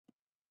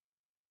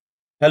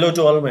Hello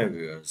to all my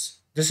viewers.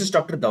 This is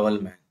Dr. Dhaval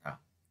Maheta,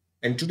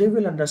 and today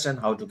we'll understand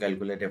how to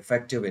calculate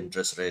effective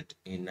interest rate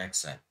in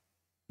Excel.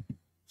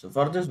 So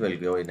for this, we'll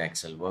go in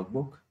Excel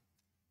workbook.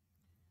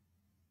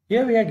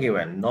 Here we are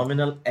given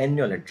nominal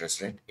annual interest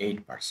rate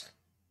 8%.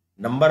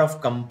 Number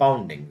of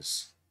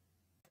compoundings.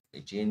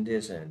 We change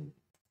this and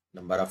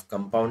number of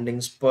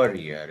compoundings per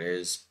year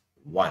is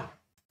 1.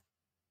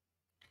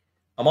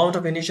 Amount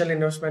of initial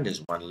investment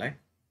is 1 lakh.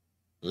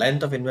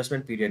 Length of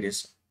investment period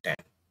is 10.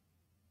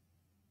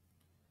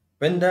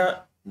 When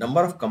the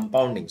number of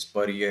compoundings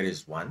per year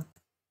is 1,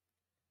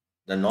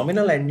 the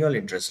nominal annual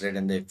interest rate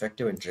and the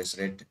effective interest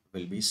rate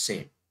will be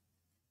same.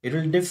 It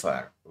will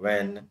differ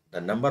when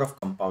the number of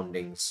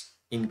compoundings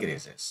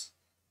increases.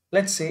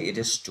 Let's say it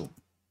is 2.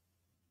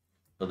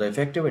 So the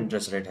effective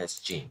interest rate has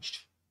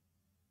changed.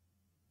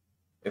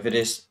 If it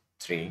is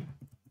 3,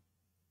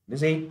 it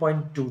is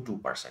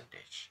 8.22%.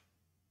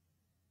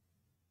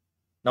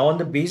 Now on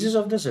the basis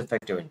of this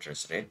effective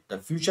interest rate, the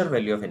future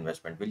value of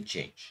investment will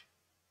change.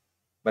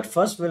 But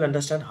first we'll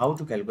understand how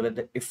to calculate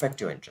the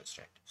effective interest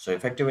rate. So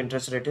effective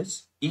interest rate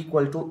is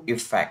equal to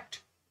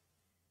effect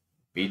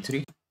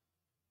B3,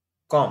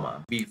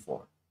 comma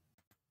B4.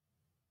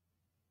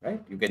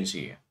 Right? You can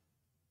see here.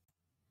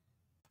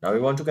 Now we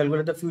want to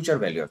calculate the future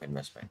value of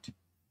investment.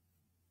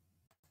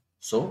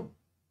 So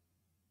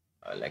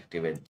I'll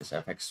activate this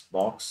FX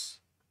box.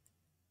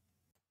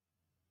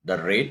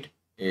 The rate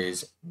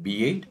is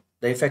B8,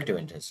 the effective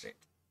interest rate.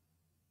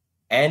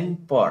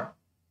 N per,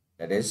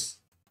 that is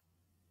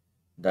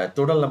the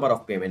total number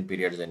of payment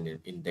periods in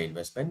the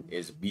investment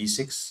is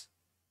B6.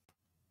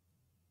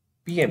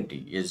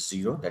 PMT is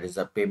 0, that is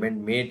the payment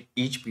made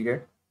each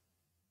period,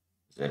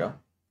 0.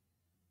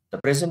 The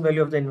present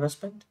value of the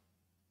investment,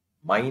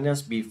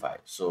 minus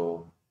B5.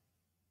 So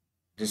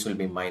this will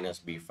be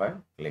minus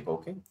B5. Click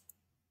OK.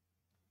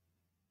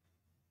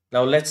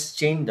 Now let's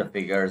change the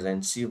figures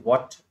and see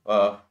what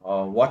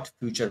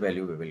future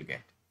value we will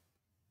get.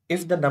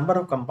 If the number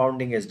of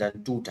compounding is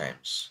done 2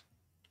 times,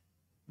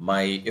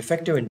 my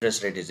effective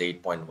interest rate is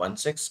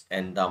 8.16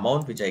 and the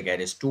amount which I get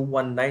is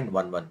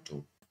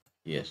 219,112.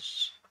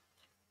 Yes.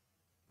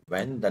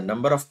 When the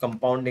number of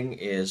compounding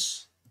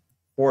is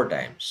 4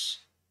 times,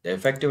 the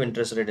effective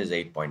interest rate is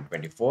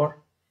 8.24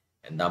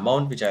 and the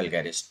amount which I'll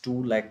get is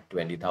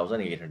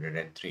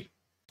 2,20,803.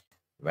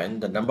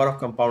 When the number of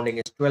compounding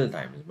is 12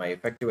 times, my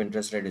effective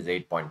interest rate is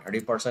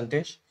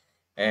 8.30%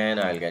 and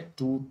I'll get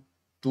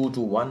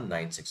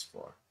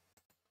 221,964.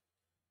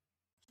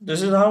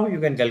 This is how you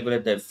can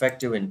calculate the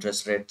effective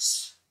interest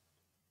rates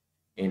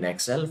in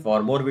Excel.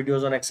 For more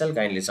videos on Excel,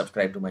 kindly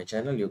subscribe to my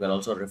channel. You can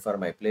also refer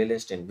my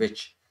playlist in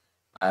which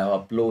I have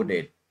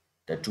uploaded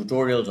the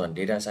tutorials on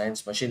data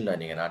science, machine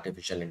learning and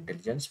artificial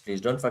intelligence.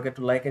 Please don't forget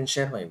to like and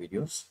share my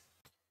videos.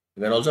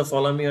 You can also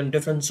follow me on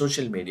different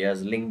social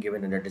medias, link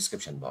given in the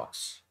description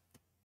box.